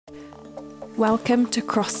Welcome to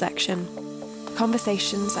Cross Section,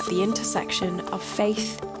 conversations at the intersection of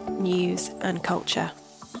faith, news and culture.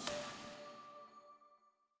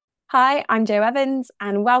 Hi, I'm Jo Evans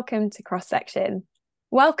and welcome to Cross Section.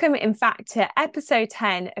 Welcome, in fact, to episode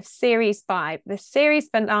 10 of series 5, the series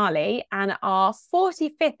finale and our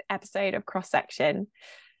 45th episode of Cross Section.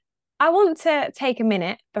 I want to take a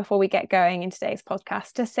minute before we get going in today's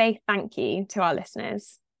podcast to say thank you to our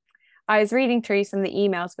listeners. I was reading through some of the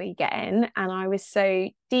emails we get in and I was so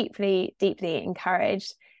deeply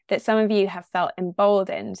encouraged that some of you have felt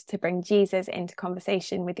emboldened to bring Jesus into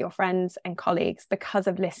conversation with your friends and colleagues because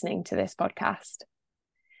of listening to this podcast.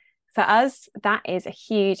 For us, that is a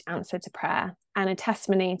huge answer to prayer and a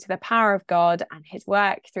testimony to the power of God and his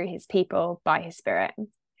work through his people by his Spirit.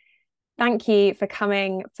 Thank you for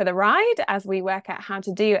coming for the ride as we work out how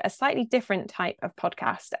to do a slightly different type of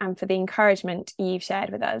podcast and for the encouragement you've shared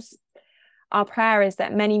with us. Our prayer is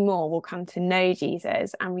that many more will come to know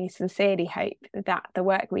Jesus, and we sincerely hope that the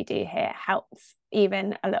work we do here helps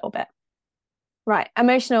even a little bit. Right,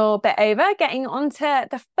 emotional bit over. Getting on to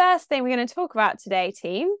the first thing we're going to talk about today,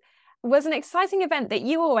 team, was an exciting event that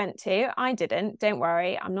you all went to. I didn't, don't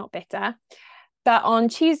worry, I'm not bitter. But on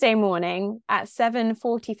Tuesday morning at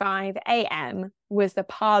 7:45 a.m. was the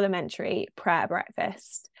parliamentary prayer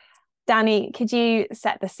breakfast. Danny, could you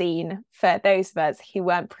set the scene for those of us who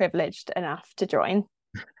weren't privileged enough to join?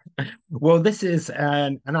 Well, this is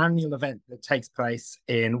an annual event that takes place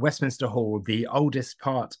in Westminster Hall, the oldest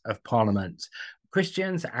part of Parliament.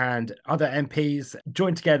 Christians and other MPs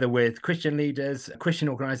join together with Christian leaders, Christian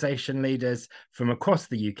organisation leaders from across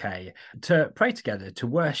the UK to pray together, to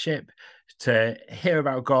worship, to hear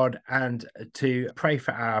about God and to pray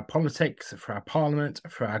for our politics, for our Parliament,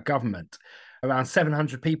 for our government. Around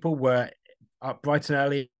 700 people were up bright and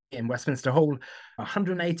early in Westminster Hall.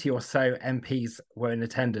 180 or so MPs were in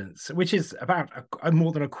attendance, which is about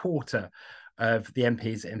more than a quarter of the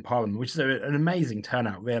MPs in Parliament, which is an amazing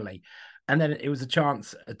turnout, really. And then it was a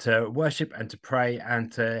chance to worship and to pray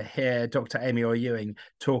and to hear Dr. Amy Orr-Ewing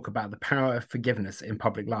talk about the power of forgiveness in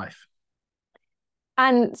public life.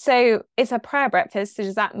 And so it's a prayer breakfast. So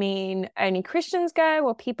does that mean only Christians go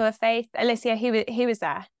or people of faith? Alicia, who was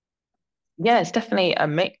there? Yeah, it's definitely a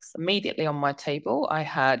mix. Immediately on my table, I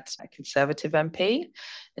had a Conservative MP,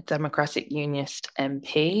 a Democratic Unionist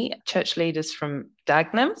MP, church leaders from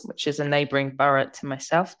Dagenham, which is a neighbouring borough to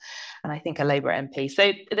myself, and I think a Labour MP.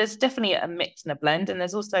 So there's definitely a mix and a blend. And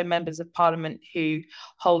there's also members of Parliament who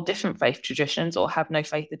hold different faith traditions or have no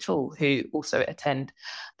faith at all who also attend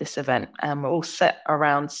this event. And we're all set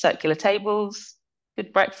around circular tables,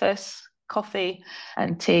 good breakfast, coffee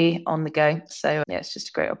and tea on the go. So yeah, it's just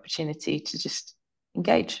a great opportunity to just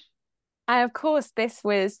engage. And of course, this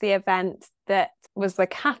was the event that was the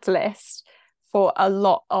catalyst for a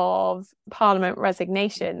lot of Parliament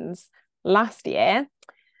resignations last year.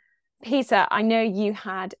 Peter, I know you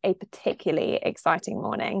had a particularly exciting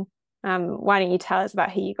morning. Why don't you tell us about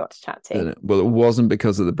who you got to chat to? Well, it wasn't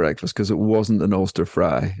because of the breakfast, because it wasn't an oyster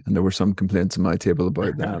fry, and there were some complaints on my table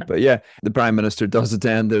about that. But yeah, the Prime Minister does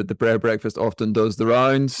attend the prayer breakfast, often does the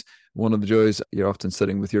rounds. One of the joys, you're often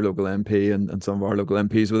sitting with your local MP, and some of our local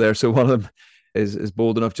MPs were there. So one of them is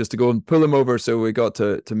bold enough just to go and pull him over. So we got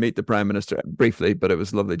to meet the Prime Minister briefly, but it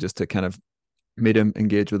was lovely just to kind of meet him,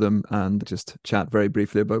 engage with him, and just chat very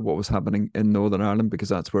briefly about what was happening in Northern Ireland, because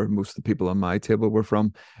that's where most of the people on my table were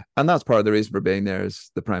from. And that's part of the reason for being there,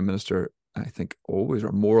 is the Prime Minister, I think, always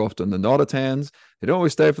or more often than not attends. They don't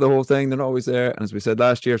always stay for the whole thing. They're not always there. And as we said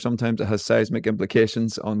last year, sometimes it has seismic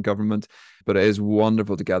implications on government, but it is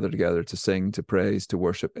wonderful to gather together, to sing, to praise, to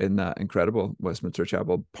worship in that incredible Westminster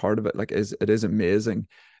Chapel. Part of it, it is amazing.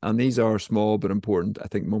 And these are small but important, I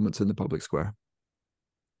think, moments in the public square.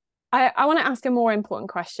 I want to ask a more important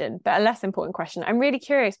question, but a less important question. I'm really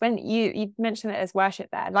curious, when you mentioned it as worship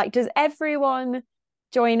there, does everyone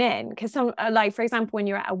join in? Because some, for example, when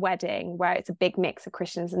you're at a wedding where it's a big mix of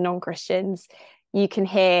Christians and non-Christians, you can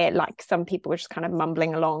hear some people just kind of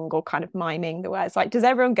mumbling along or kind of miming the words. Does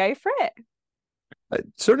everyone go for it?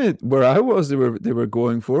 Certainly where I was, they were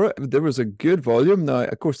going for it. There was a good volume. Now,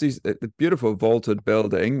 of course, the beautiful vaulted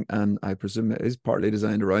building, and I presume it is partly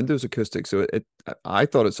designed around those acoustics. So I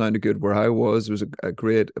thought it sounded good where I was. There was a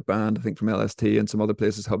great band, I think, from LST and some other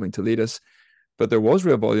places helping to lead us. But there was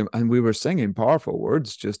real volume, and we were singing powerful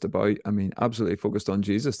words just about, absolutely focused on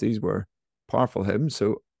Jesus. These were powerful hymns.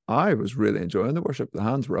 So I was really enjoying the worship. The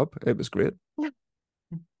hands were up. It was great.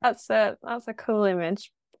 That's a cool image.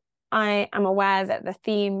 I am aware that the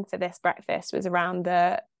theme for this breakfast was around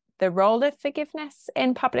the role of forgiveness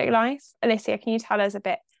in public life. Alicia, can you tell us a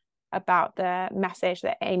bit about the message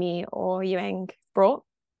that Amy Orr-Ewing brought?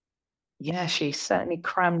 Yeah, she certainly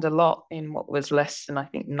crammed a lot in what was less than, I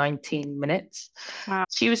think, 19 minutes. Wow.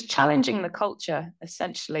 She was challenging the culture,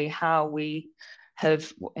 essentially, how we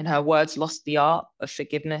have, in her words, lost the art of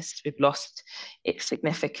forgiveness. We've lost its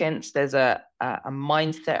significance. There's a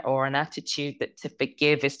mindset or an attitude that to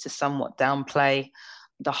forgive is to somewhat downplay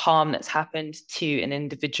the harm that's happened to an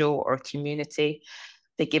individual or a community.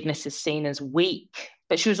 Forgiveness is seen as weak.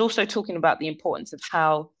 But she was also talking about the importance of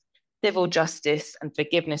how civil justice and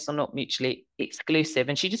forgiveness are not mutually exclusive.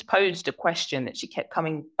 And she just posed a question that she kept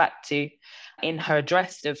coming back to in her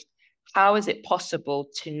address of how is it possible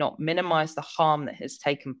to not minimize the harm that has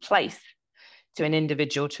taken place to an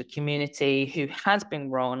individual, to a community who has been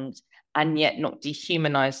wronged, and yet not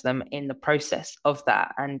dehumanize them in the process of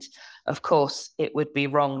that. And of course, it would be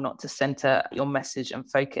wrong not to center your message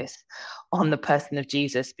and focus on the person of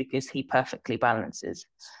Jesus, because he perfectly balances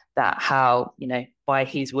that, how, by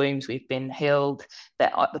his wounds we've been healed,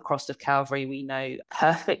 that at the cross of Calvary we know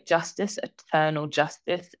perfect justice, eternal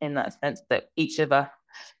justice, in that sense that each of us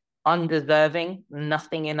undeserving,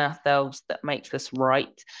 nothing in ourselves that makes us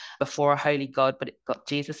right before a holy God, but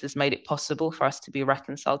Jesus has made it possible for us to be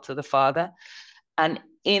reconciled to the Father. And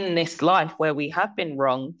in this life where we have been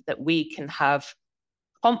wronged, that we can have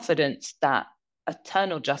confidence that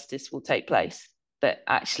eternal justice will take place, that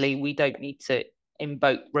actually we don't need to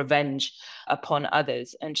invoke revenge upon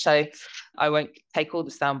others. And so I won't take all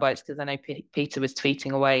the sound bites, because I know Peter was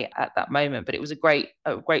tweeting away at that moment, but it was a great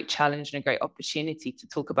challenge and a great opportunity to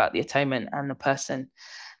talk about the atonement and the person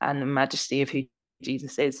and the majesty of who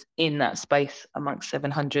Jesus is in that space amongst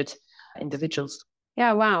 700 individuals.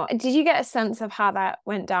 Yeah, wow. Did you get a sense of how that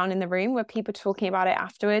went down in the room? Were people talking about it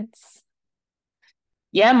afterwards?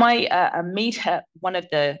 Yeah, my meter, one of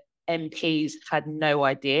the MPs had no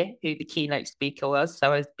idea who the keynote speaker was.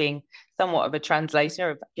 So I was being somewhat of a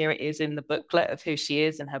translator of, here it is in the booklet of who she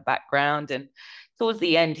is and her background. And towards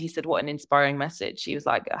the end, he said, what an inspiring message. He was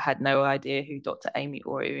like, I had no idea who Dr. Amy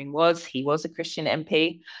Orr-Ewing was. He was a Christian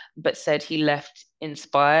MP, but said he left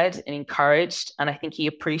inspired and encouraged. And I think he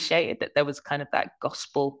appreciated that there was kind of that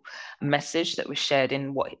gospel message that was shared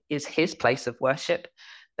in what is his place of worship,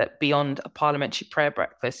 that beyond a parliamentary prayer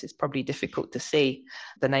breakfast, it's probably difficult to see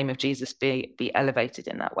the name of Jesus be elevated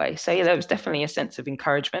in that way. So yeah, there was definitely a sense of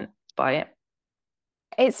encouragement by it.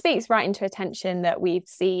 It speaks right into a tension that we've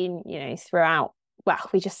seen, throughout. Well,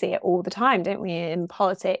 we just see it all the time, don't we? In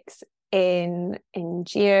politics, in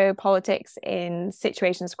geopolitics, in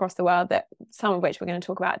situations across the world, that some of which we're going to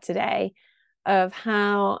talk about today, of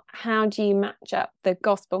how do you match up the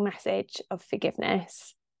gospel message of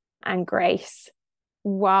forgiveness and grace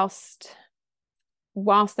whilst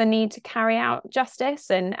the need to carry out justice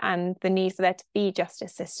and the need for there to be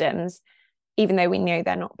justice systems, even though we know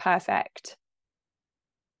they're not perfect.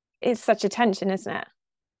 It's such a tension, isn't it?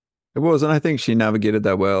 It was, and I think she navigated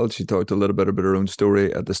that well. She talked a little bit about her own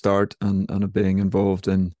story at the start and of being involved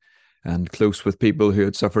in and close with people who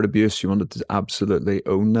had suffered abuse. She wanted to absolutely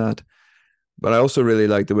own that. But I also really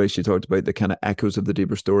liked the way she talked about the kind of echoes of the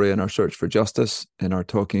deeper story in our search for justice, in our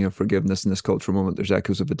talking of forgiveness in this cultural moment. There's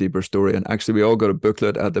echoes of a deeper story. And actually, we all got a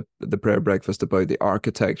booklet at the prayer breakfast about the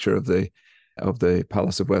architecture of the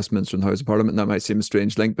Palace of Westminster and the House of Parliament. And that might seem a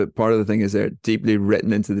strange link, but part of the thing is they're deeply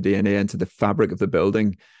written into the DNA, into the fabric of the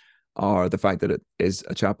building, are the fact that it is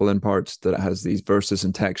a chapel in parts, that it has these verses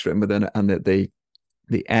and text written within it, and that the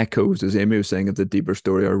echoes, as Amy was saying, of the deeper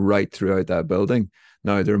story are right throughout that building.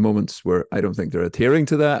 Now, there are moments where I don't think they're adhering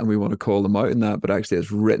to that and we want to call them out in that, but actually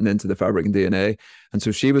it's written into the fabric and DNA. And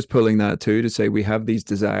so she was pulling that too, to say we have these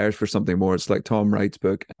desires for something more. It's like Tom Wright's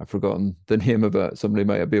book. I've forgotten the name of it. Somebody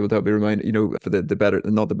might be able to help me remind, for the better,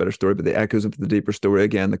 not the better story, but the echoes of the deeper story.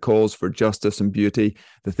 Again, the calls for justice and beauty,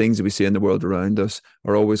 the things that we see in the world around us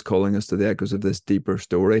are always calling us to the echoes of this deeper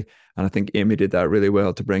story. And I think Amy did that really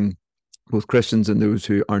well to bring both Christians and those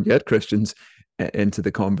who aren't yet Christians into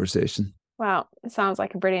the conversation. Well, it sounds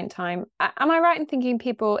like a brilliant time. Am I right in thinking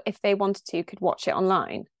people, if they wanted to, could watch it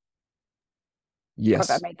online? Yes.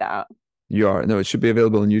 Or have I made that up? You are. No, it should be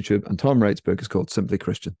available on YouTube. And Tom Wright's book is called Simply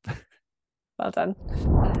Christian. Well done.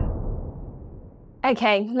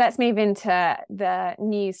 Okay, let's move into the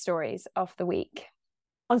news stories of the week.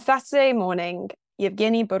 On Saturday morning,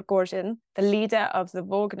 Yevgeny Burgozhin, the leader of the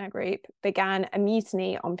Wagner group, began a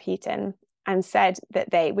mutiny on Putin and said that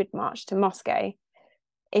they would march to Moscow.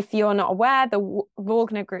 If you're not aware, the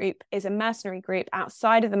Wagner group is a mercenary group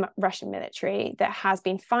outside of the Russian military that has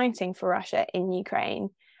been fighting for Russia in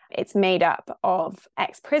Ukraine. It's made up of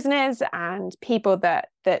ex-prisoners and people that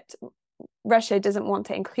Russia doesn't want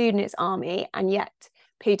to include in its army, and yet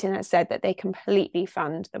Putin has said that they completely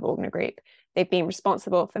fund the Wagner group. They've been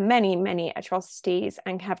responsible for many, many atrocities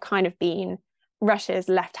and have kind of been Russia's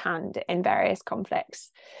left hand in various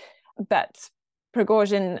conflicts. But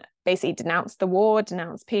Prigozhin basically denounced the war,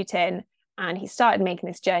 denounced Putin, and he started making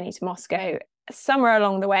this journey to Moscow. Somewhere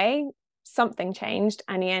along the way, something changed,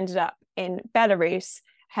 and he ended up in Belarus,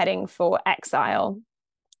 heading for exile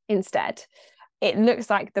instead. It looks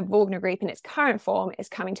like the Wagner Group in its current form is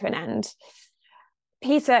coming to an end.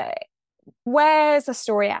 Peter, where's the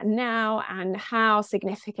story at now, and how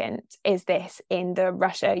significant is this in the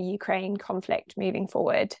Russia-Ukraine conflict moving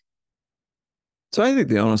forward? So I think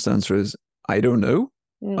the honest answer is, I don't know.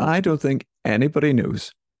 I don't think anybody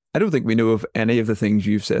knows. I don't think we know if any of the things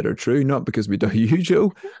you've said are true, not because we doubt you,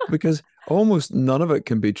 Joe, because almost none of it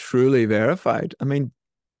can be truly verified. I mean,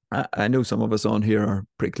 I know some of us on here are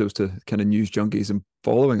pretty close to kind of news junkies, and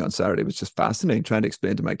following on Saturday was just fascinating, trying to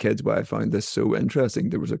explain to my kids why I found this so interesting.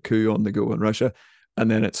 There was a coup on the go in Russia,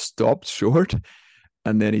 and then it stopped short,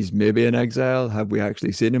 and then he's maybe in exile. Have we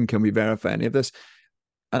actually seen him? Can we verify any of this?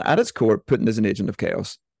 And at its core, Putin is an agent of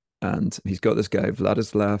chaos. And he's got this guy,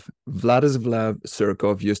 Vladislav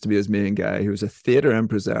Surkov, used to be his main guy, who was a theater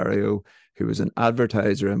impresario, who was an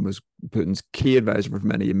advertiser and was Putin's key advisor for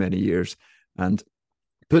many, many years. And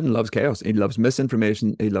Putin loves chaos. He loves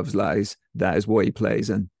misinformation. He loves lies. That is what he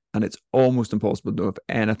plays in. And it's almost impossible to know if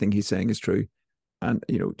anything he's saying is true. And,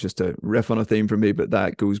 you know, just to riff on a theme for me, but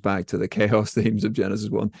that goes back to the chaos themes of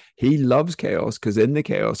Genesis 1. He loves chaos because in the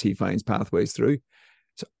chaos, he finds pathways through.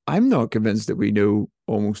 So I'm not convinced that we know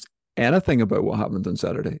almost anything about what happened on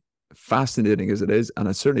Saturday, fascinating as it is. And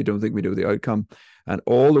I certainly don't think we know the outcome. And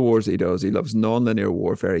all the wars he does, he loves non-linear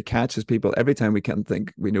warfare. He catches people every time we can't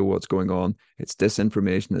think we know what's going on. It's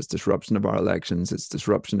disinformation. It's disruption of our elections. It's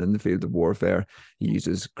disruption in the field of warfare. He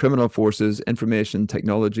uses criminal forces, information,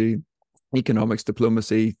 technology, economics,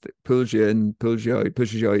 diplomacy, pulls you in, pulls you out,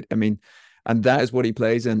 pushes you out. I mean, and that is what he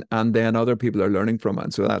plays in. And then other people are learning from it.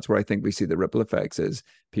 And so that's where I think we see the ripple effects is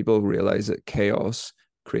people realize that chaos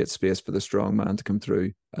creates space for the strong man to come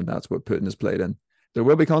through. And that's what Putin has played in. There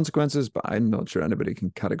will be consequences, but I'm not sure anybody can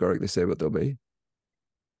categorically say what they'll be.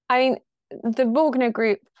 I mean, the Wagner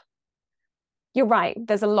Group, you're right.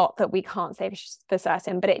 There's a lot that we can't say for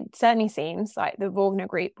certain, but it certainly seems like the Wagner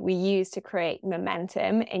Group we used to create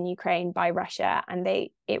momentum in Ukraine by Russia, and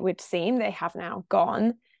it would seem they have now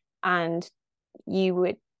gone. And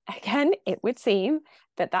it would seem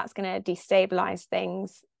that that's going to destabilize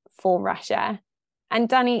things for Russia. And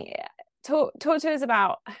Danny, talk to us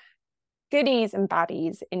about goodies and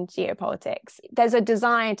baddies in geopolitics. There's a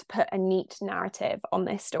desire to put a neat narrative on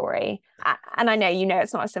this story. And I know,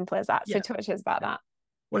 it's not as simple as that. So talk to us about that.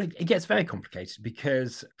 Well, it gets very complicated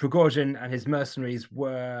because Prigozhin and his mercenaries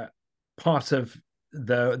were part of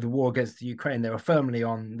the war against the Ukraine. They were firmly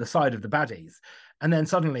on the side of the baddies. And then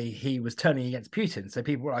suddenly he was turning against Putin. So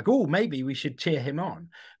people were like, oh, maybe we should cheer him on.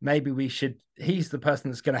 Maybe he's the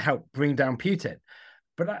person that's going to help bring down Putin.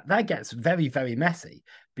 But that gets very, very messy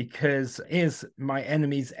because is my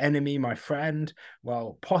enemy's enemy my friend?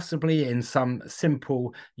 Well, possibly in some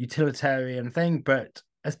simple utilitarian thing. But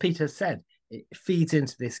as Peter said, it feeds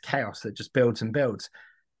into this chaos that just builds and builds.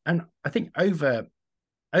 And I think over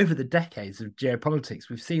the decades of geopolitics,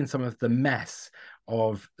 we've seen some of the mess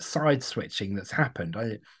of side switching that's happened.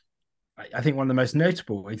 I think one of the most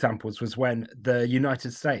notable examples was when the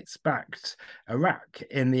United States backed Iraq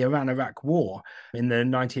in the Iran-Iraq war in the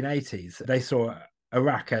 1980s. They saw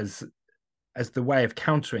Iraq as the way of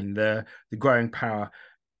countering the growing power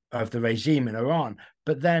of the regime in Iran.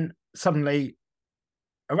 But then suddenly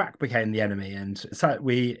Iraq became the enemy. And so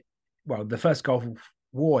the first Gulf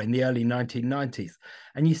War in the early 1990s.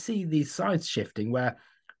 And you see these sides shifting where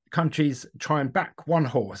countries try and back one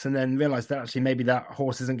horse and then realize that actually maybe that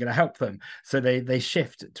horse isn't going to help them. So they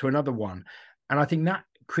shift to another one. And I think that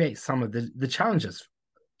creates some of the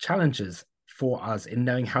challenges for us in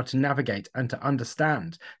knowing how to navigate and to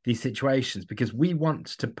understand these situations, because we want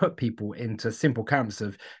to put people into simple camps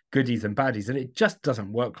of goodies and baddies, and it just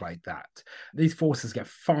doesn't work like that. These forces get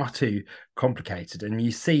far too complicated, and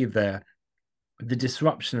you see the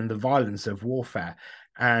disruption and the violence of warfare.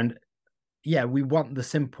 And we want the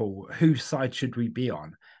simple, whose side should we be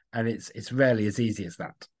on? And it's rarely as easy as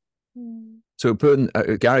that. So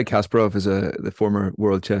Putin, Garry Kasparov is the former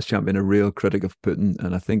world chess champion, a real critic of Putin.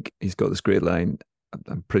 And I think he's got this great line,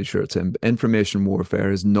 I'm pretty sure it's him: information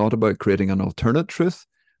warfare is not about creating an alternate truth,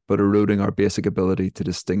 but eroding our basic ability to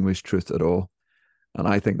distinguish truth at all. And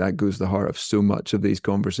I think that goes to the heart of so much of these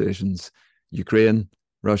conversations. Ukraine,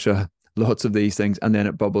 Russia, lots of these things. And then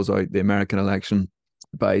it bubbles out, the American election,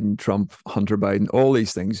 Biden, Trump, Hunter Biden, all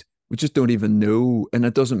these things we just don't even know. And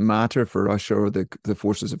it doesn't matter for Russia or the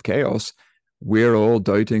forces of chaos. we're all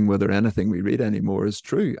doubting whether anything we read anymore is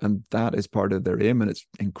true. And that is part of their aim. And it's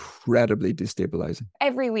incredibly destabilizing.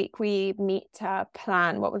 Every week we meet to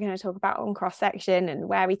plan what we're going to talk about on Cross Section and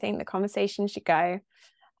where we think the conversation should go.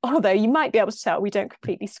 Although you might be able to tell we don't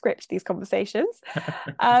completely script these conversations.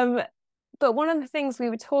 But one of the things we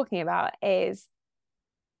were talking about is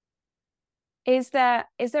there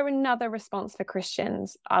another response for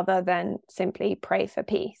Christians other than simply pray for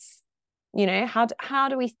peace? You know, how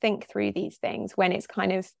do we think through these things when it's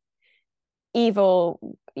kind of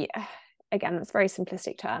evil? Yeah, again, that's very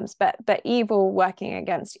simplistic terms, but evil working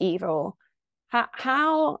against evil.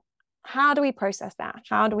 How do we process that?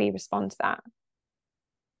 How do we respond to that?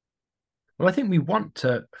 Well, I think we want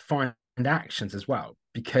to find actions as well,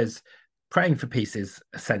 because praying for peace is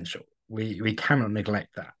essential. We cannot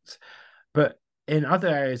neglect that. But in other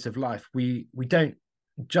areas of life, we don't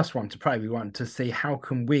just want to pray. We want to see how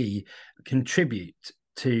can we contribute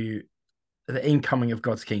to the incoming of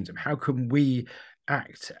God's kingdom? How can we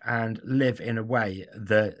act and live in a way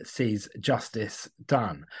that sees justice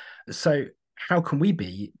done? So how can we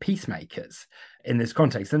be peacemakers in this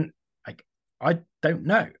context? And I don't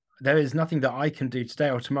know. There is nothing that I can do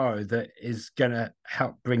today or tomorrow that is going to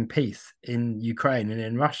help bring peace in Ukraine and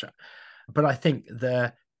in Russia. But I think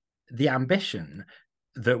the ambition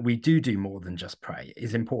that we do more than just pray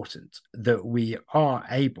is important, that we are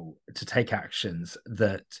able to take actions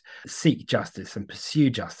that seek justice and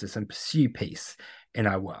pursue peace in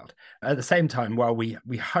our world. At the same time, while we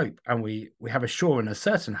hope and we have a sure and a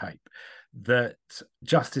certain hope that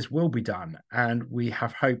justice will be done, and we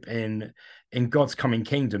have hope in God's coming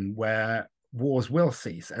kingdom where wars will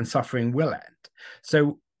cease and suffering will end.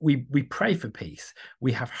 So we pray for peace.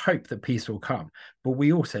 We have hope that peace will come, but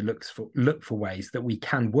we also look for ways that we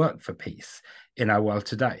can work for peace in our world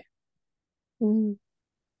today.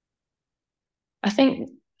 I think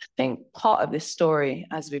part of this story,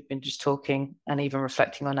 as we've been just talking and even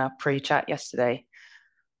reflecting on our pre-chat yesterday,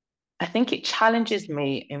 I think it challenges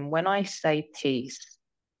me in when I say peace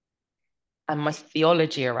and my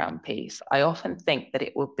theology around peace. I often think that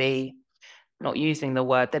it will be, not using the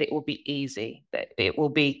word, that it will be easy, that it will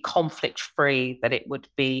be conflict-free, that it would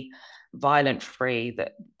be violent-free,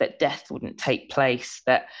 that death wouldn't take place,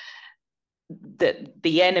 that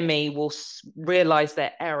the enemy will realize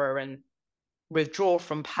their error and withdraw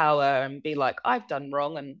from power and be like, I've done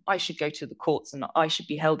wrong and I should go to the courts and I should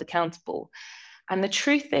be held accountable. And the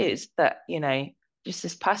truth is that, just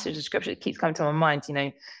this passage of scripture, it keeps coming to my mind,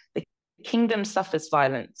 the kingdom suffers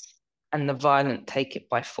violence and the violent take it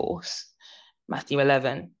by force. Matthew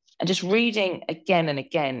 11, and just reading again and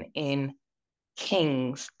again in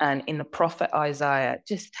Kings and in the prophet Isaiah,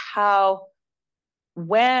 just how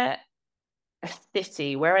where a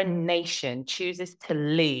city, where a nation chooses to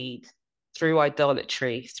lead through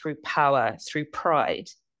idolatry, through power, through pride,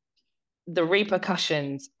 the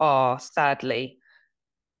repercussions are sadly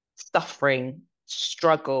suffering,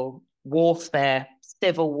 struggle, warfare,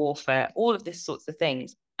 civil warfare, all of these sorts of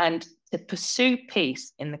things. And to pursue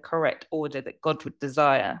peace in the correct order that God would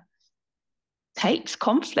desire takes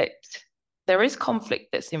conflict. There is conflict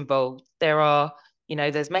that's involved.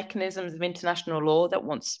 There's mechanisms of international law that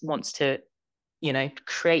wants to,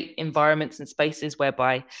 create environments and spaces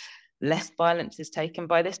whereby less violence is taken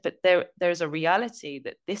by this. But there's a reality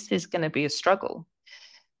that this is going to be a struggle.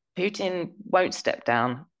 Putin won't step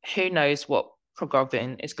down. Who knows what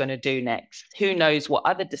Prigozhin is going to do next? Who knows what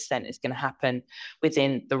other dissent is going to happen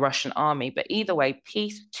within the Russian army? But either way,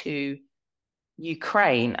 peace to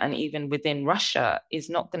Ukraine and even within Russia is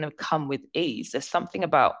not going to come with ease. There's something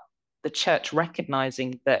about the church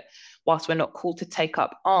recognizing that whilst we're not called to take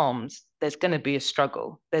up arms, there's going to be a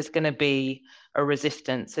struggle. There's going to be a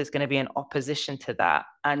resistance. There's going to be an opposition to that.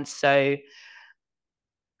 And so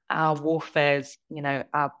our warfare's,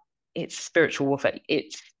 it's spiritual warfare.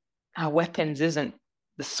 Our weapons isn't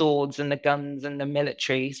the swords and the guns and the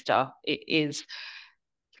military stuff. It is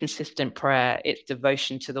consistent prayer. It's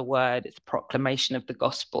devotion to the word. It's proclamation of the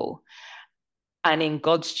gospel. And in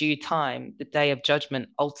God's due time, the day of judgment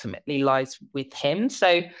ultimately lies with him.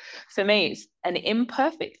 So for me, it's an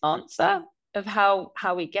imperfect answer of how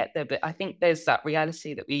we get there. But I think there's that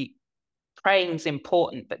reality that praying is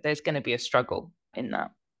important, but there's going to be a struggle in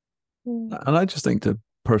that. And I just think to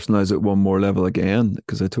personalize it one more level again,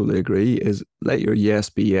 because I totally agree, is let your yes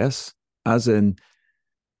be yes. As in,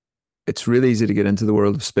 it's really easy to get into the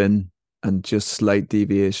world of spin and just slight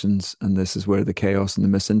deviations. And this is where the chaos and the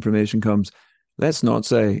misinformation comes. Let's not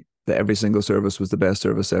say that every single service was the best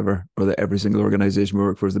service ever, or that every single organization we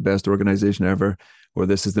work for is the best organization ever, or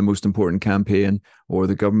this is the most important campaign, or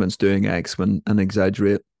the government's doing X and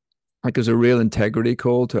exaggerate. Like there's a real integrity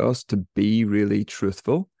call to us to be really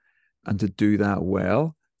truthful and to do that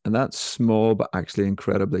well. And that's small, but actually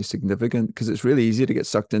incredibly significant, because it's really easy to get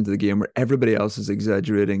sucked into the game where everybody else is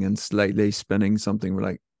exaggerating and slightly spinning something. We're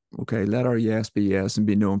like, okay, let our yes be yes and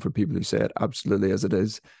be known for people who say it absolutely as it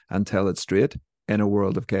is and tell it straight in a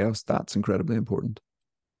world of chaos. That's incredibly important.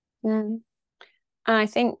 And I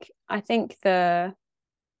think the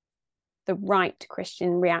right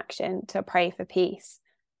Christian reaction to pray for peace,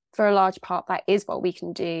 for a large part, that is what we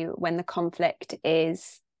can do when the conflict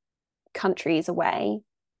is countries away.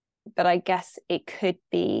 But I guess it could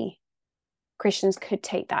be, Christians could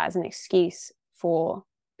take that as an excuse for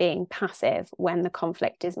being passive when the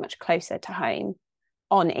conflict is much closer to home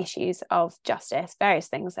on issues of justice, various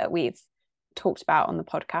things that we've talked about on the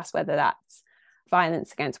podcast, whether that's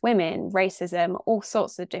violence against women, racism, all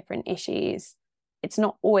sorts of different issues. It's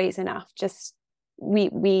not always enough. Just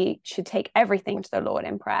we should take everything to the Lord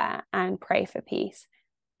in prayer and pray for peace.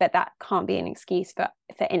 But that can't be an excuse for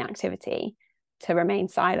inactivity, to remain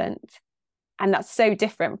silent. And that's so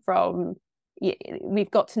different from, we've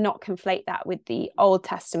got to not conflate that with the Old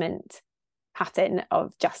Testament pattern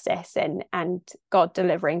of justice and God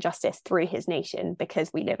delivering justice through his nation,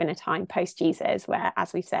 because we live in a time post Jesus where,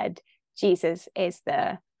 as we've said, Jesus is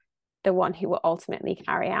the one who will ultimately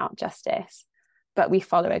carry out justice. But we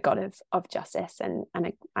follow a God of justice and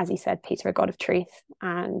as he said, Peter, a God of truth.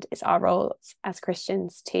 And it's our role as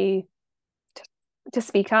Christians to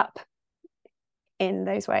speak up in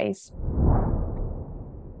those ways.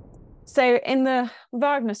 So in the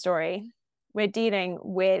Wagner story, we're dealing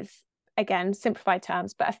with, again, simplified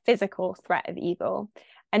terms, but a physical threat of evil.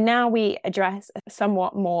 And now we address a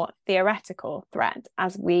somewhat more theoretical threat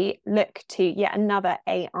as we look to yet another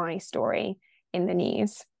AI story in the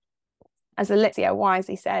news. As Alicia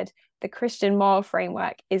wisely said, the Christian moral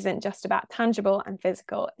framework isn't just about tangible and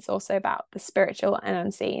physical, it's also about the spiritual and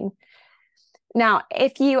unseen. Now,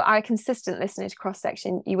 if you are a consistent listener to Cross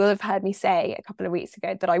Section, you will have heard me say a couple of weeks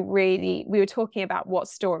ago that we were talking about what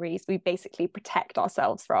stories we basically protect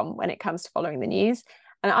ourselves from when it comes to following the news.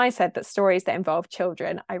 And I said that stories that involve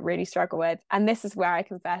children, I really struggle with. And this is where I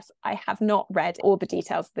confess I have not read all the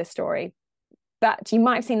details of this story. But you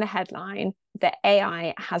might have seen the headline that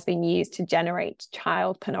AI has been used to generate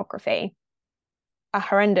child pornography. A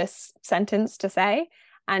horrendous sentence to say.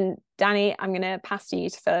 And Danny, I'm going to pass to you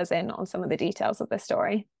to fill us in on some of the details of this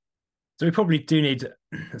story. So we probably do need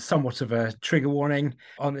somewhat of a trigger warning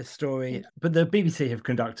on this story, but the BBC have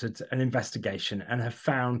conducted an investigation and have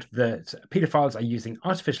found that paedophiles are using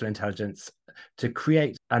artificial intelligence to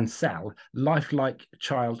create and sell lifelike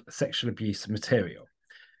child sexual abuse material.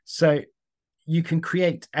 So you can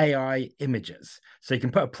create AI images. So you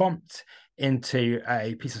can put a prompt into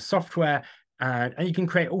a piece of software and you can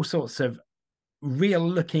create all sorts of real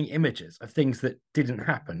looking images of things that didn't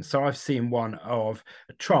happen. So I've seen one of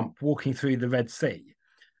Trump walking through the Red Sea.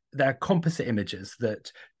 They're composite images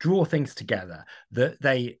that draw things together, that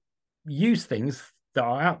they use things that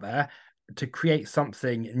are out there to create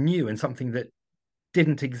something new and something that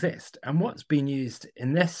didn't exist. And what's been used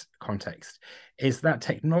in this context is that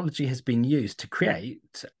technology has been used to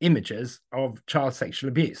create images of child sexual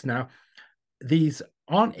abuse. Now, these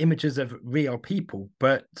aren't images of real people,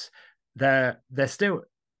 but they're still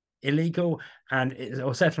illegal, and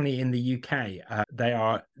or certainly in the UK, they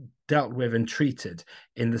are dealt with and treated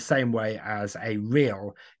in the same way as a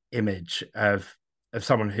real image of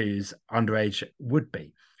someone who's underage would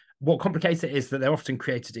be. What complicates it is that they're often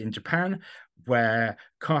created in Japan, where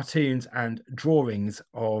cartoons and drawings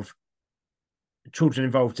of children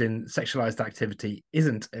involved in sexualized activity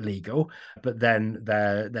isn't illegal, but then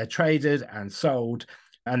they're traded and sold.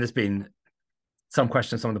 And there's been some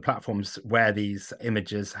questions on the platforms where these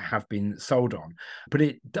images have been sold on. But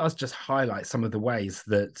it does just highlight some of the ways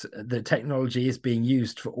that the technology is being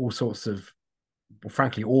used for all sorts of,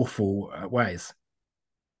 frankly, awful ways.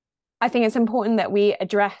 I think it's important that we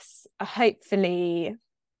address a hopefully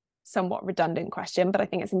somewhat redundant question, but I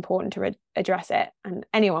think it's important to address it, and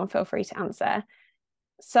anyone feel free to answer.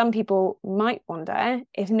 Some people might wonder,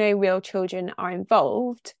 if no real children are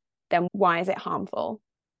involved, then why is it harmful?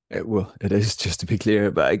 It is, just to be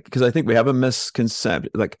clear, but because I think we have a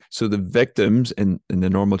misconception. So the victims in the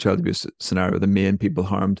normal child abuse scenario, the main people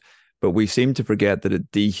harmed, but we seem to forget that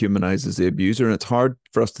it dehumanizes the abuser. And it's hard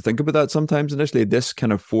for us to think about that sometimes initially. This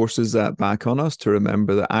kind of forces that back on us to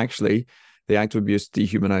remember that actually the act of abuse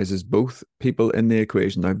dehumanizes both people in the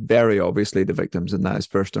equation. Now, very obviously, the victims, and that is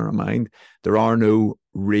first in our mind. There are no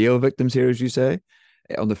real victims here, as you say,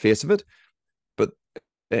 on the face of it. But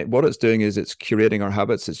what it's doing is it's curating our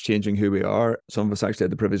habits. It's changing who we are. Some of us actually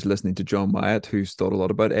had the privilege of listening to John Wyatt, who's thought a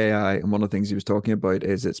lot about AI. And one of the things he was talking about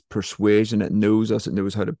is its persuasion. It knows us. It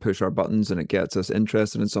knows how to push our buttons, and it gets us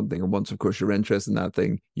interested in something. And once, of course, you're interested in that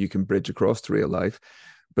thing, you can bridge across to real life.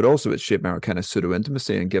 But also it's shaping our kind of pseudo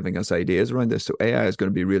intimacy and giving us ideas around this. So AI is going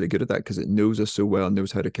to be really good at that because it knows us so well and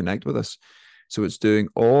knows how to connect with us. So it's doing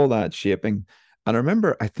all that shaping. And I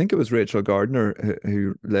remember, I think it was Rachel Gardner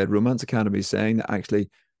who led Romance Academy, saying that actually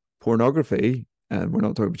pornography, and we're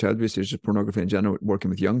not talking about child abuse, it's just pornography in general, working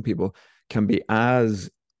with young people, can be as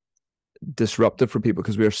disruptive for people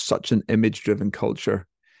because we are such an image-driven culture.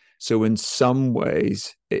 So in some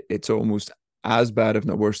ways, it's almost as bad, if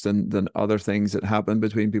not worse, than other things that happen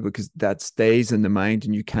between people, because that stays in the mind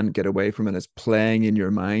and you can't get away from it. It's playing in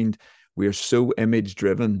your mind. We are so image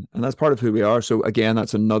driven, and that's part of who we are. So again,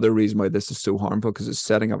 that's another reason why this is so harmful, because it's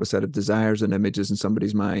setting up a set of desires and images in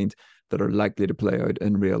somebody's mind that are likely to play out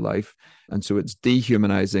in real life. And so it's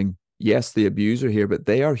dehumanizing, yes, the abuser here, but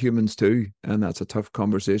they are humans too. And that's a tough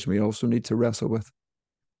conversation we also need to wrestle with.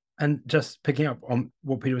 And just picking up on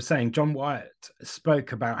what Peter was saying, John Wyatt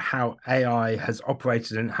spoke about how AI has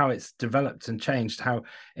operated and how it's developed and changed, how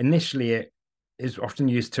initially it is often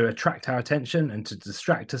used to attract our attention and to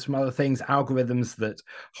distract us from other things, algorithms that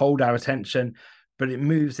hold our attention, but it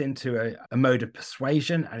moves into a mode of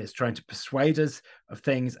persuasion, and it's trying to persuade us of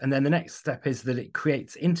things. And then the next step is that it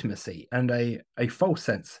creates intimacy and a false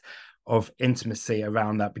sense of intimacy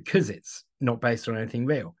around that because it's not based on anything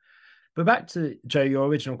real. But back to, Joe, your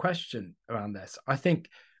original question around this, I think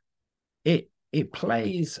it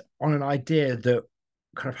plays on an idea that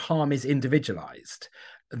kind of harm is individualized,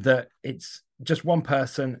 that it's just one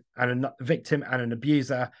person and a victim and an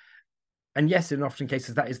abuser. And yes, in often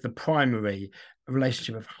cases, that is the primary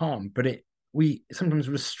relationship of harm. But we sometimes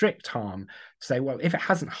restrict harm to say, well, if it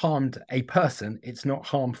hasn't harmed a person, it's not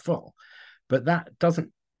harmful. But that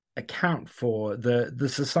doesn't account for the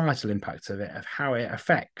societal impact of it, of how it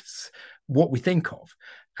affects what we think of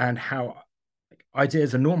and how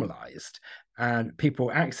ideas are normalized and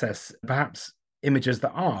people access perhaps images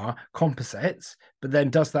that are composites, but then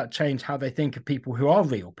does that change how they think of people who are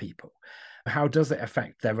real people? How does it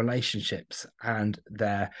affect their relationships and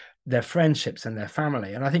their friendships and their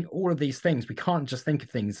family? And I think all of these things, we can't just think of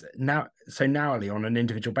things now so narrowly on an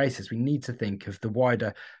individual basis. We need to think of the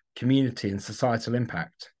wider community and societal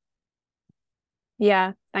impact.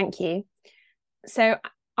 Yeah, thank you. So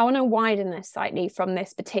I want to widen this slightly from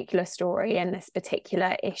this particular story and this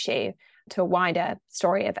particular issue to a wider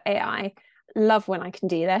story of AI. Love when I can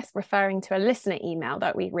do this, referring to a listener email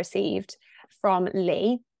that we received from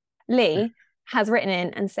Lee. Lee has written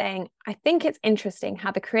in and saying, I think it's interesting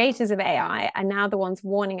how the creators of AI are now the ones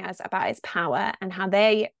warning us about its power and how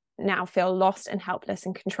they now feel lost and helpless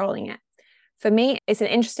in controlling it. For me, it's an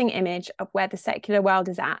interesting image of where the secular world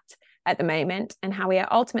is at the moment and how we are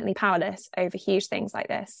ultimately powerless over huge things like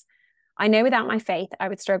this. I know without my faith, I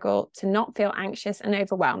would struggle to not feel anxious and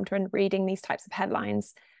overwhelmed when reading these types of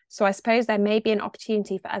headlines. So I suppose there may be an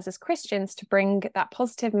opportunity for us as Christians to bring that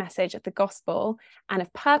positive message of the gospel and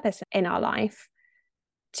of purpose in our life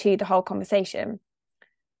to the whole conversation.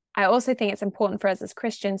 I also think it's important for us as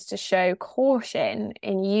Christians to show caution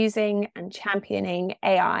in using and championing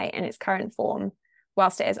AI in its current form.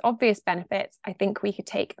 Whilst it has obvious benefits, I think we could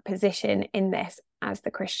take a position in this as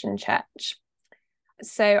the Christian church.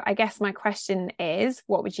 So I guess my question is,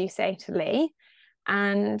 what would you say to Lee?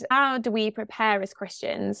 And how do we prepare as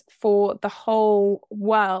Christians for the whole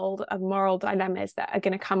world of moral dilemmas that are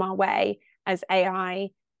going to come our way as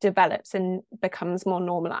AI develops and becomes more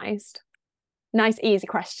normalized? Nice, easy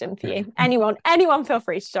question for you. Anyone feel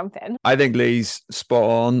free to jump in. I think Lee's spot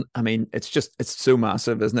on. I mean, it's so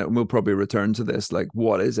massive, isn't it? And we'll probably return to this. Like,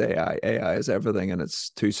 what is AI? AI is everything, and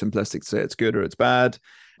it's too simplistic to say it's good or it's bad.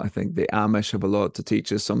 I think the Amish have a lot to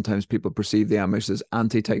teach us. Sometimes people perceive the Amish as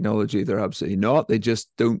anti-technology. They're absolutely not. They just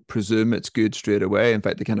don't presume it's good straight away. In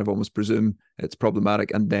fact, they kind of almost presume it's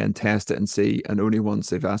problematic and then test it and see. And only once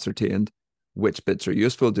they've ascertained which bits are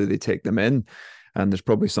useful do they take them in. And there's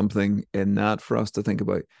probably something in that for us to think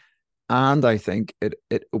about. And I think it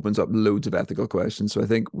opens up loads of ethical questions. So I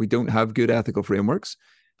think we don't have good ethical frameworks.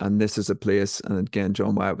 And this is a place, and again,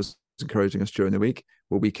 John Wyatt was encouraging us during the week,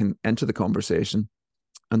 where we can enter the conversation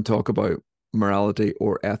and talk about morality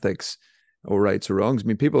or ethics or rights or wrongs. I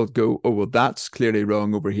mean, people go, oh, well, that's clearly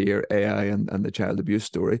wrong over here, AI and the child abuse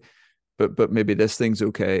story. But maybe this thing's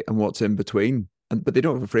okay. And what's in between? But they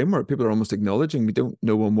don't have a framework. People are almost acknowledging we don't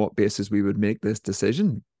know on what basis we would make this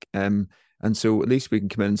decision. And so at least we can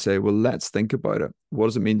come in and say, well, let's think about it. What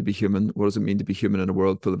does it mean to be human? What does it mean to be human in a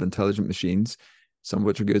world full of intelligent machines? some of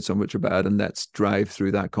which are good, some of which are bad, and let's drive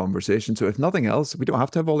through that conversation. So if nothing else, we don't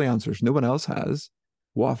have to have all the answers. No one else has.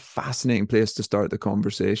 What a fascinating place to start the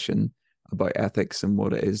conversation about ethics and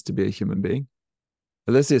what it is to be a human being.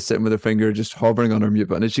 Alicia is sitting with her finger just hovering on her mute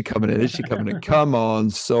button. Is she coming in? Is she coming in? Come on,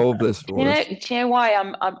 solve this for us. Do you know why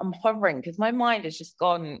I'm hovering? Because my mind has just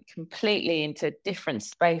gone completely into a different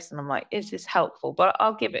space, and I'm like, is this helpful? But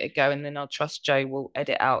I'll give it a go, and then I'll trust Joe will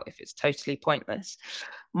edit out if it's totally pointless.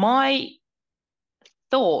 My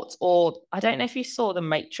thought, or I don't know if you saw the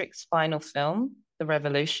Matrix final film, The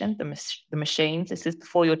Revolution, the machines. This is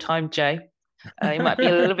before your time, Joe. You might be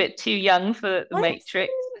a little bit too young for the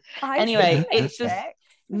Matrix. Anyway, it's just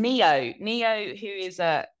Neo, who is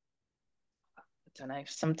I don't know,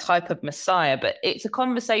 some type of messiah, but it's a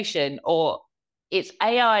conversation, or it's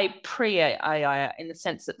AI pre-AI in the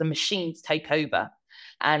sense that the machines take over,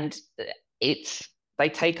 and they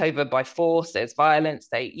take over by force. There's violence.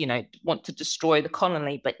 They, want to destroy the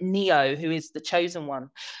colony. But Neo, who is the chosen one,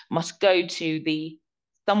 must go to the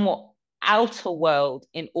somewhat outer world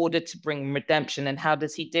in order to bring redemption. And how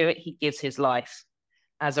does he do it? He gives his life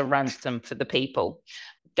as a ransom for the people.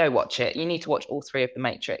 Go watch it. You need to watch all three of the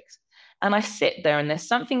Matrix. And I sit there, and there's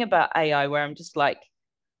something about AI where I'm just like,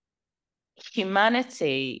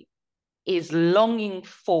 humanity is longing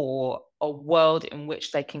for a world in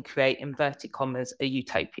which they can create, inverted commas, a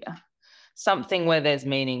utopia. Something where there's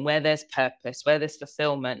meaning, where there's purpose, where there's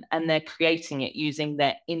fulfillment, and they're creating it using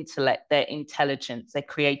their intellect, their intelligence, their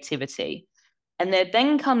creativity. And there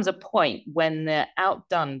then comes a point when they're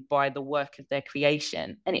outdone by the work of their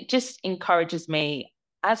creation. And it just encourages me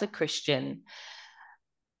as a Christian,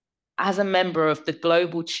 as a member of the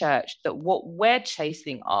global church, that what we're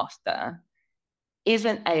chasing after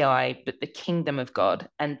isn't AI, but the kingdom of God.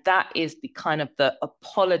 And that is the kind of the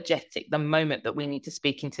apologetic, the moment that we need to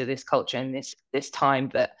speak into this culture and this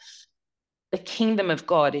time, that the kingdom of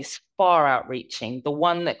God is far outreaching, the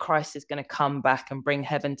one that Christ is going to come back and bring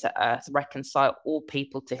heaven to earth, reconcile all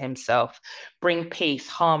people to himself, bring peace,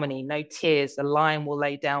 harmony, no tears, the lion will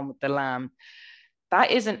lay down with the lamb.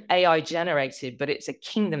 That isn't AI generated, but it's a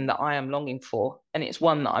kingdom that I am longing for. And it's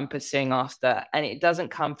one that I'm pursuing after. And it doesn't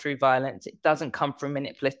come through violence. It doesn't come through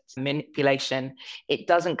manipulation. It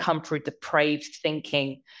doesn't come through depraved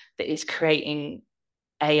thinking that is creating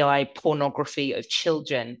AI pornography of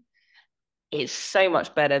children. It's so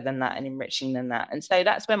much better than that and enriching than that. And so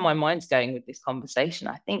that's where my mind's going with this conversation.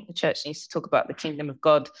 I think the church needs to talk about the kingdom of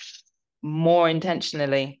God more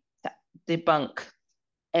intentionally, to debunk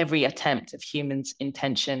every attempt of humans'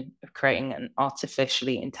 intention of creating an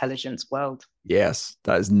artificially intelligent world. Yes,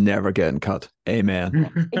 that is never getting cut.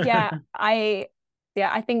 Amen. I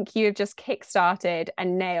think you've just kickstarted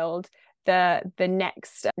and nailed the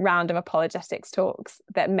next round of apologetics talks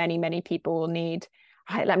that many people will need.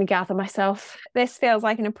 Right, let me gather myself. This feels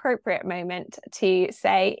like an appropriate moment to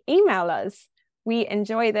say, email us. We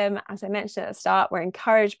enjoy them. As I mentioned at the start, we're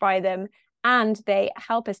encouraged by them, and they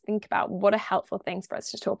help us think about what are helpful things for us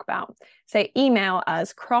to talk about. So email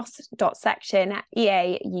us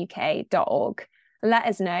cross.section@eauk.org. Let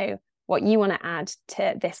us know what you want to add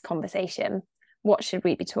to this conversation. What should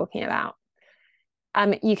we be talking about?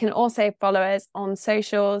 You can also follow us on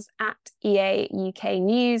socials at EA UK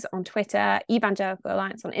News on Twitter, Evangelical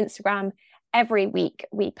Alliance on Instagram. Every week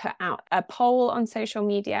we put out a poll on social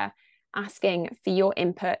media asking for your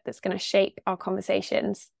input that's going to shape our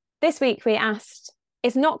conversations. This week we asked,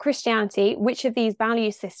 if not Christianity, which of these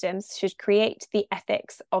value systems should create the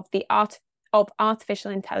ethics of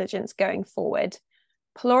artificial intelligence going forward?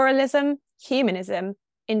 Pluralism, humanism,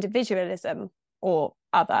 individualism, or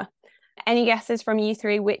other? Any guesses from you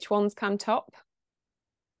three which ones come top?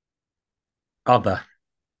 Other.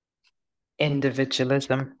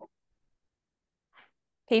 Individualism.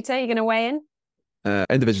 Peter, you're going to weigh in?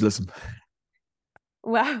 Individualism.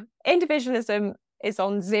 Well, individualism is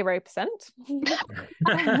on 0%.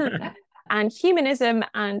 And humanism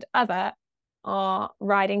and other are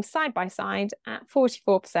riding side by side at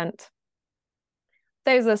 44%.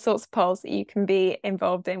 Those are the sorts of polls that you can be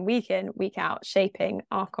involved in, week out, shaping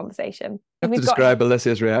our conversation. You have to describe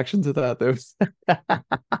Alicia's reaction to that, though.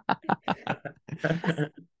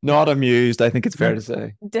 Not amused, I think it's fair to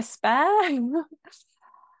say. Despair.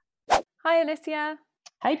 Hi, Alicia.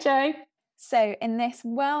 Hey, Joe. So in this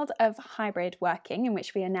world of hybrid working in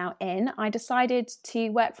which we are now in, I decided to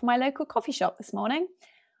work for my local coffee shop this morning.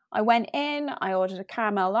 I went in, I ordered a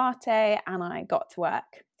caramel latte, and I got to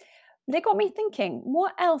work. They got me thinking,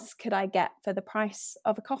 what else could I get for the price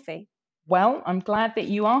of a coffee? Well, I'm glad that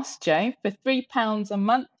you asked, Joe. For £3 a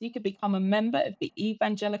month, you could become a member of the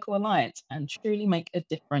Evangelical Alliance and truly make a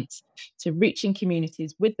difference to reaching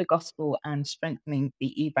communities with the gospel and strengthening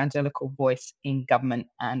the evangelical voice in government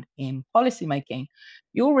and in policymaking.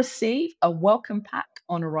 You'll receive a welcome pack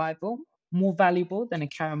on arrival, more valuable than a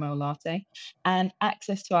caramel latte, and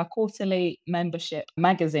access to our quarterly membership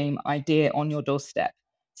magazine idea on your doorstep.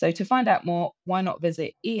 So to find out more, why not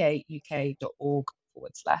visit eauk.org/join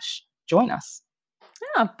us.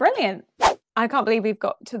 Ah, brilliant. I can't believe we've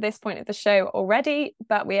got to this point of the show already,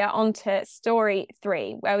 but we are on to story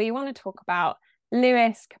 3, where we want to talk about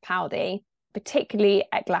Lewis Capaldi, particularly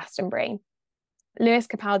at Glastonbury. Lewis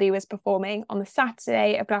Capaldi was performing on the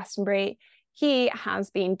Saturday of Glastonbury. He has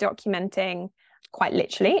been documenting, quite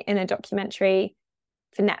literally in a documentary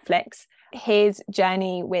for Netflix, his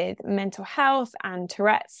journey with mental health and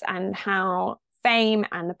Tourette's, and how fame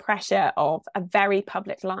and the pressure of a very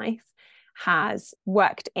public life has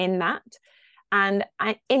worked in that. And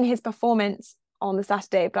in his performance on the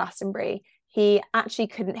Saturday of Glastonbury, he actually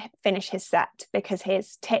couldn't finish his set because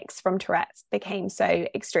his tics from Tourette's became so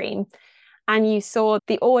extreme. And you saw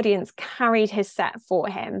the audience carried his set for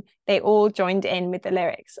him. They all joined in with the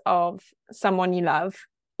lyrics of Someone You Love,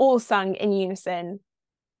 all sung in unison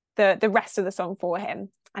the rest of the song for him,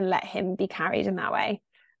 and let him be carried in that way.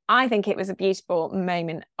 I think it was a beautiful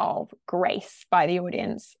moment of grace by the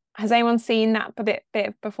audience. Has anyone seen that bit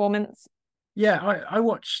of performance? Yeah, I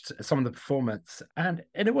watched some of the performance, and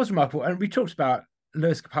it was remarkable. And we talked about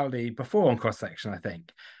Lewis Capaldi before on Cross Section, I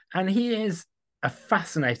think, and he is a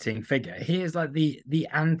fascinating figure. He is like the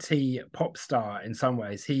anti-pop star in some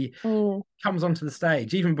ways. He comes onto the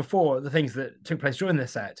stage, even before the things that took place during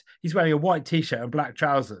this set. He's wearing a white t-shirt and black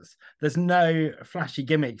trousers. There's no flashy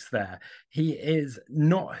gimmicks there. He is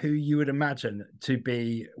not who you would imagine to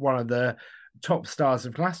be one of the top stars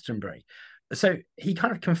of Glastonbury. So he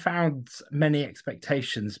kind of confounds many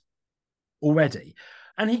expectations already.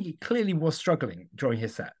 And he clearly was struggling during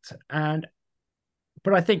his set.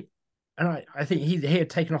 But I think he had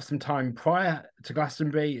taken off some time prior to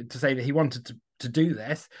Glastonbury to say that he wanted to do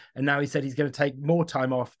this, and now he said he's going to take more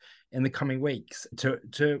time off in the coming weeks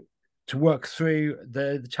to work through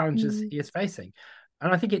the challenges he is facing.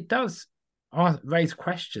 And I think it does raise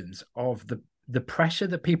questions of the pressure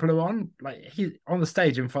that people are on. Like, he's on the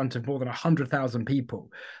stage in front of more than 100,000 people.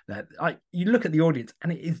 That, like, you look at the audience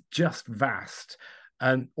and it is just vast.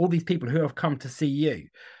 All these people who have come to see you.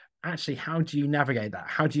 Actually, how do you navigate that?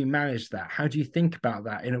 How do you manage that? How do you think about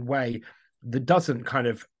that in a way that doesn't kind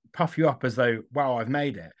of puff you up as though, wow, I've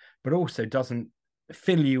made it, but also doesn't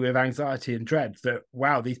fill you with anxiety and dread that,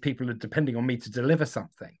 wow, these people are depending on me to deliver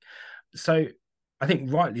something. So I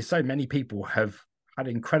think rightly so, many people have had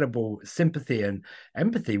incredible sympathy and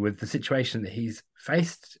empathy with the situation that he's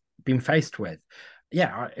been faced with.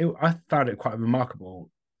 Yeah, I found it quite a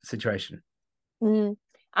remarkable situation.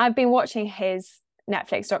 I've been watching his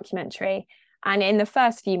Netflix documentary, and in the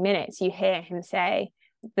first few minutes you hear him say,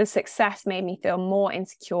 the success made me feel more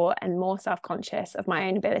insecure and more self-conscious of my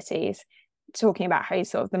own abilities, talking about how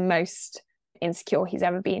he's sort of the most insecure he's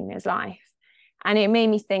ever been in his life. And it made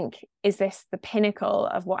me think, is this the pinnacle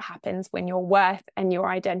of what happens when your worth and your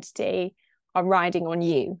identity are riding on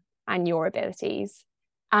you and your abilities?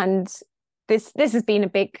 And this has been a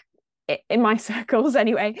big, in my circles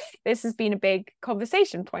anyway, this has been a big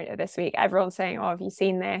conversation point of this week. Everyone's saying, oh, have you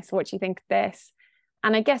seen this? What do you think of this?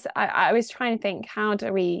 And I guess I was trying to think, how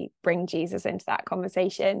do we bring Jesus into that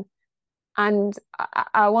conversation? And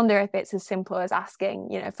I wonder if it's as simple as asking,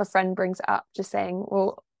 if a friend brings it up, just saying,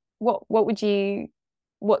 well, what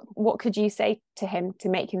could you say to him to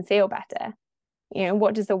make him feel better?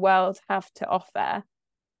 What does the world have to offer,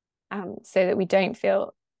 so that we don't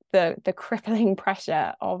feel the crippling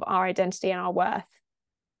pressure of our identity and our worth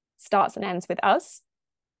starts and ends with us?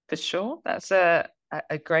 For sure. That's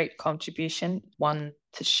a great contribution, one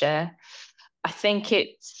to share. I think you're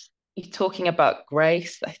talking about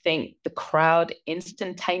grace. I think the crowd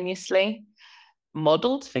instantaneously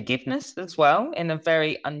modeled forgiveness as well in a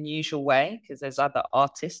very unusual way, because there's other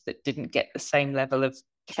artists that didn't get the same level of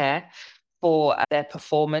care for their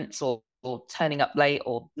performance or turning up late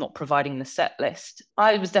or not providing the set list.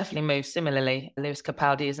 I was definitely moved similarly. Lewis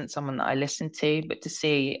Capaldi isn't someone that I listen to, but to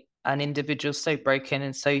see an individual so broken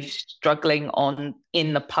and so struggling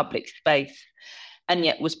in the public space, and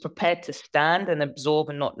yet was prepared to stand and absorb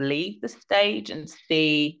and not leave the stage, and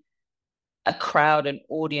see a crowd and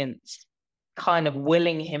audience kind of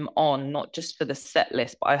willing him on, not just for the set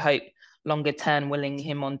list, but I hope longer term willing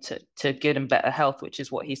him on to good and better health, which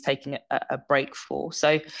is what he's taking a break for.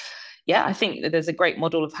 So yeah, I think that there's a great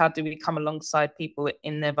model of how do we come alongside people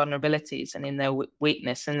in their vulnerabilities and in their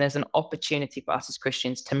weakness. And there's an opportunity for us as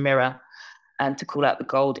Christians to mirror and to call out the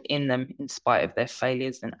gold in them in spite of their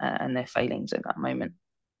failures and their failings at that moment.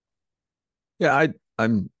 Yeah,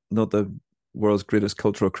 I'm not the world's greatest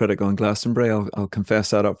cultural critic on Glastonbury. I'll confess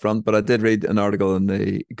that up front, but I did read an article in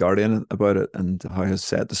the Guardian about it and how his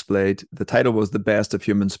set displayed. The title was "The Best of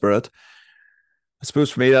Human Spirit." I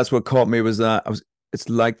suppose for me, that's what caught me was that it's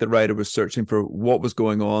like the writer was searching for what was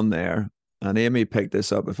going on there. And Amy picked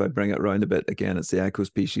this up. If I bring it around a bit again, it's the Echoes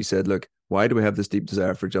piece. She said, look, why do we have this deep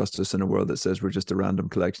desire for justice in a world that says we're just a random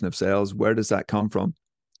collection of cells? Where does that come from?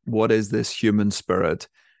 What is this human spirit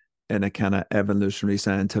in a kind of evolutionary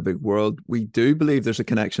scientific world? We do believe there's a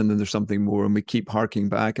connection and there's something more, and we keep harking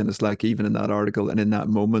back. And it's like, even in that article and in that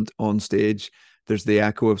moment on stage, there's the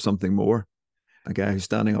echo of something more. A guy who's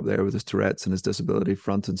standing up there with his Tourette's and his disability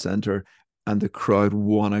front and center, and the crowd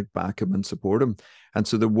want to back him and support him. And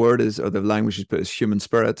so the word is, or the language is put, is human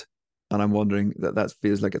spirit. And I'm wondering that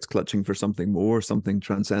feels like it's clutching for something more, something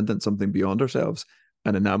transcendent, something beyond ourselves.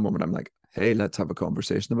 And in that moment, I'm like, hey, let's have a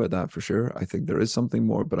conversation about that for sure. I think there is something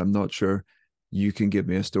more, but I'm not sure you can give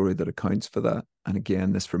me a story that accounts for that. And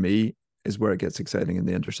again, this for me is where it gets exciting, in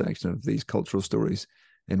the intersection of these cultural stories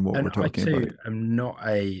in what we're talking about. I'm not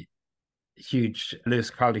a huge Lewis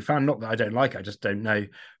Capaldi fan. Not that I don't like it, I just don't know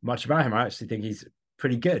much about him. I actually think he's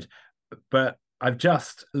pretty good. But I've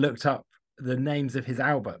just looked up the names of his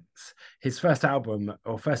albums. His first album,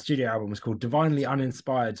 or first studio album, was called Divinely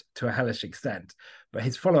Uninspired to a Hellish Extent. But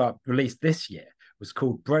his follow-up, released this year, was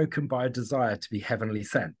called Broken by a Desire to be Heavenly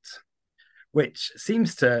Sent, which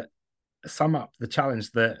seems to sum up the challenge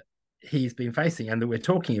that he's been facing and that we're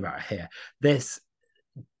talking about here. This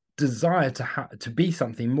desire to be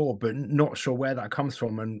something more, but not sure where that comes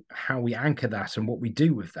from and how we anchor that and what we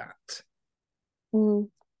do with that.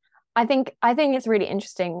 I think it's really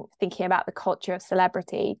interesting thinking about the culture of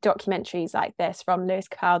celebrity. Documentaries like this from Lewis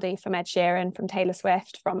Capaldi, from Ed Sheeran, from Taylor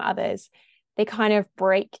Swift, from others, they kind of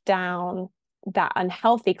break down that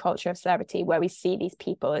unhealthy culture of celebrity where we see these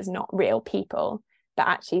people as not real people, but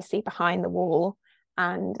actually see behind the wall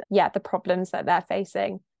and the problems that they're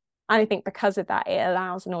facing. And I think because of that, it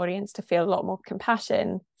allows an audience to feel a lot more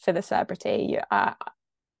compassion for the celebrity. I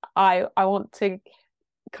want to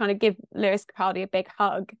kind of give Lewis Capaldi a big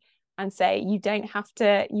hug and say, you don't have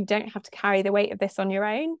to carry the weight of this on your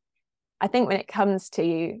own. I think when it comes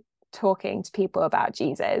to talking to people about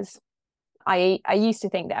Jesus, I used to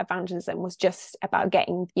think that evangelism was just about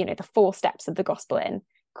getting, the 4 steps of the gospel in: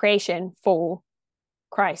 creation, fall,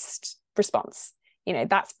 Christ, response.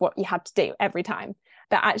 That's what you had to do every time.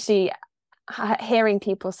 But actually hearing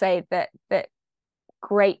people say that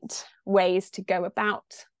great ways to go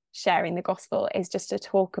about sharing the gospel is just to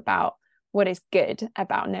talk about what is good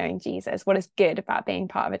about knowing Jesus, what is good about being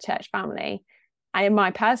part of a church family. And in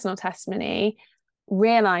my personal testimony,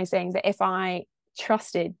 realizing that if I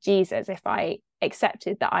trusted Jesus, if I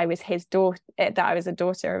accepted that I was his daughter, that I was a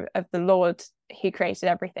daughter of the Lord who created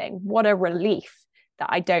everything, what a relief that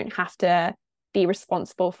I don't have to be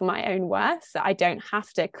responsible for my own worth, that I don't have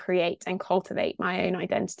to create and cultivate my own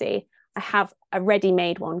identity. I have a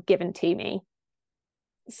ready-made one given to me.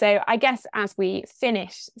 So I guess as we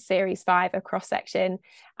finish series 5 of Cross Section,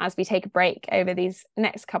 as we take a break over these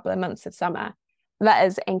next couple of months of summer, let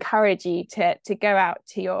us encourage you to go out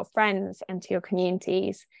to your friends and to your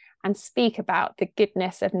communities and speak about the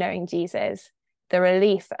goodness of knowing Jesus, the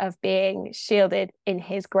relief of being shielded in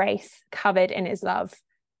his grace, covered in his love,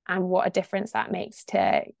 and what a difference that makes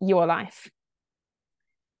to your life.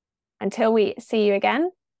 Until we see you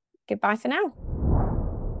again, goodbye for now.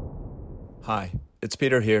 Hi, it's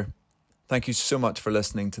Peter here. Thank you so much for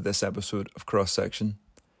listening to this episode of Cross Section.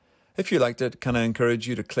 If you liked it, can I encourage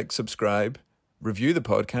you to click subscribe, review the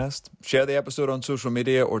podcast, share the episode on social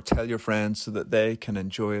media, or tell your friends so that they can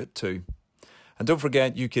enjoy it too. And don't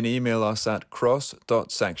forget, you can email us at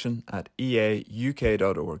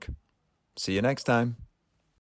cross.section@eauk.org. See you next time.